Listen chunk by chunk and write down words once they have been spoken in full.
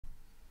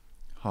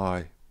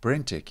Hi,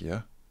 BrenTech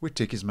here, where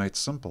tech is made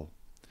simple.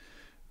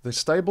 The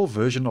stable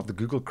version of the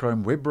Google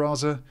Chrome web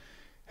browser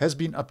has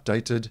been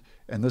updated,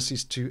 and this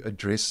is to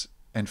address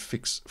and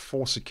fix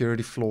 4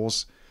 security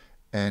flaws,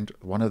 and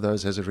one of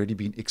those has already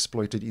been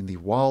exploited in the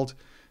wild.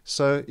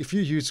 So if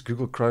you use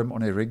Google Chrome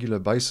on a regular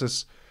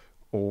basis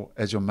or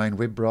as your main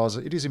web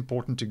browser, it is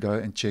important to go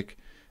and check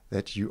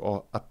that you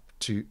are up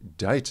to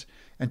date.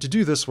 And to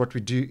do this, what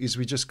we do is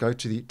we just go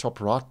to the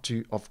top right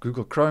of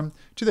Google Chrome,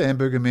 to the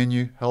hamburger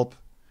menu, Help,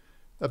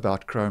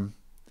 About Chrome.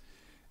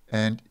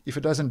 And if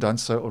it hasn't done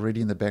so already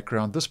in the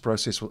background, this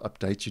process will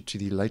update you to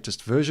the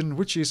latest version,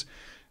 which is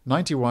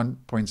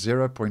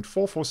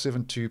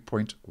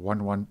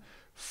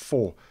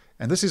 91.0.4472.114.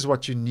 And this is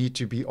what you need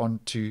to be on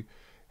to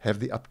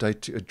have the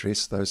update to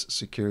address those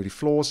security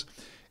flaws.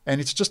 And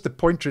it's just the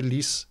point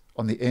release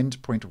on the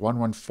end,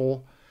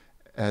 0.114,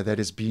 that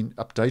has been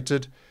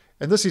updated.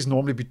 And this is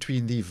normally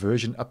between the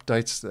version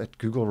updates that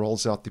Google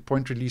rolls out, the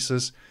point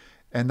releases,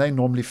 and they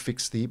normally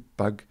fix the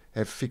bug,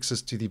 have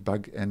fixes to the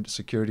bug and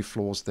security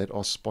flaws that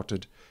are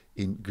spotted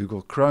in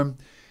Google Chrome.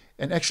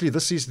 And actually,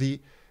 this is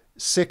the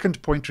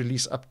second point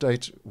release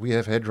update we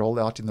have had rolled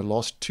out in the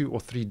last 2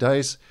 or 3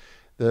 days.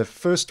 The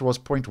first was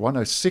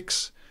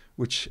 0.106,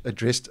 which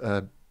addressed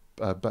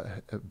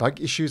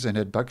bug issues and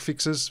had bug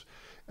fixes.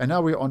 And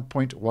now we're on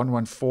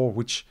 0.114,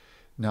 which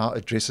now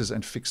addresses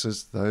and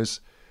fixes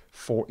those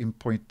 4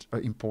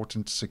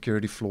 important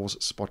security flaws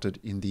spotted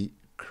in the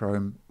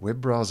Chrome web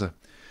browser.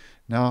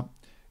 Now,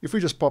 if we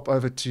just pop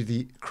over to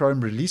the Chrome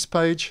release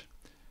page,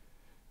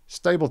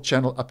 stable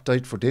channel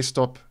update for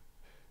desktop.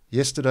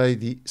 Yesterday,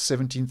 the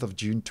 17th of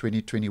June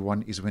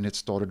 2021 is when it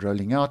started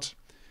rolling out.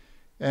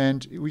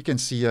 And we can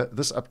see here,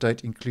 this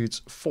update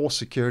includes 4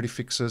 security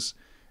fixes.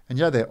 And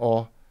yeah, there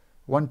are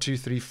 1, 2,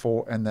 3,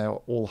 4, and they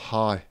are all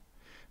high.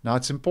 Now,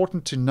 it's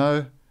important to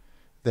know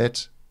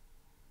that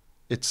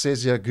it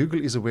says here,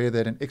 Google is aware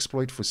that an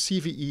exploit for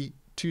CVE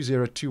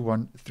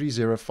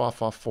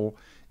 2021-30554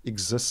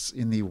 exists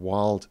in the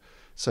wild.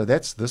 So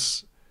that's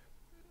this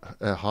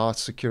high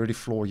security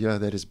flaw here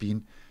that has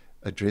been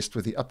addressed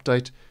with the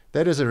update.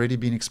 That has already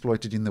been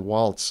exploited in the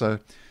wild. So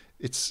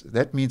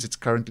that means it's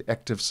currently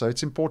active. So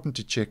it's important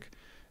to check,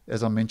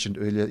 as I mentioned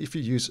earlier, if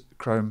you use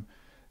Chrome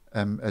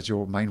as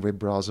your main web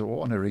browser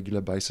or on a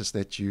regular basis,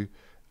 that you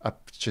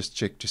just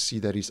check to see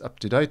that is up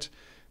to date.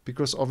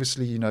 Because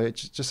obviously,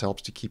 it just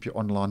helps to keep your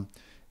online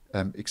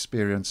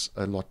experience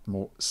a lot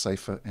more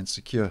safer and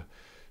secure.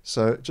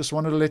 So just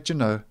wanted to let you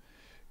know,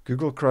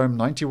 Google Chrome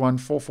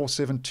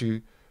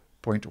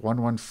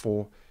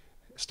 91.4472.114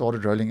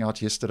 started rolling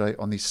out yesterday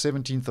on the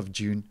 17th of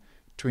June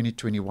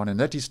 2021, and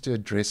that is to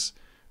address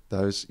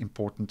those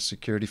important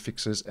security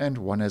fixes, and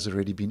one has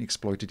already been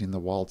exploited in the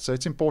wild. So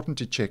it's important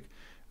to check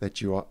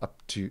that you are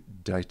up to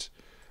date.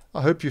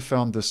 I hope you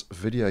found this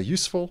video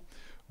useful.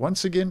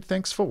 Once again,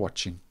 thanks for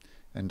watching,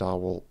 and I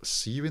will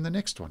see you in the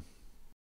next one.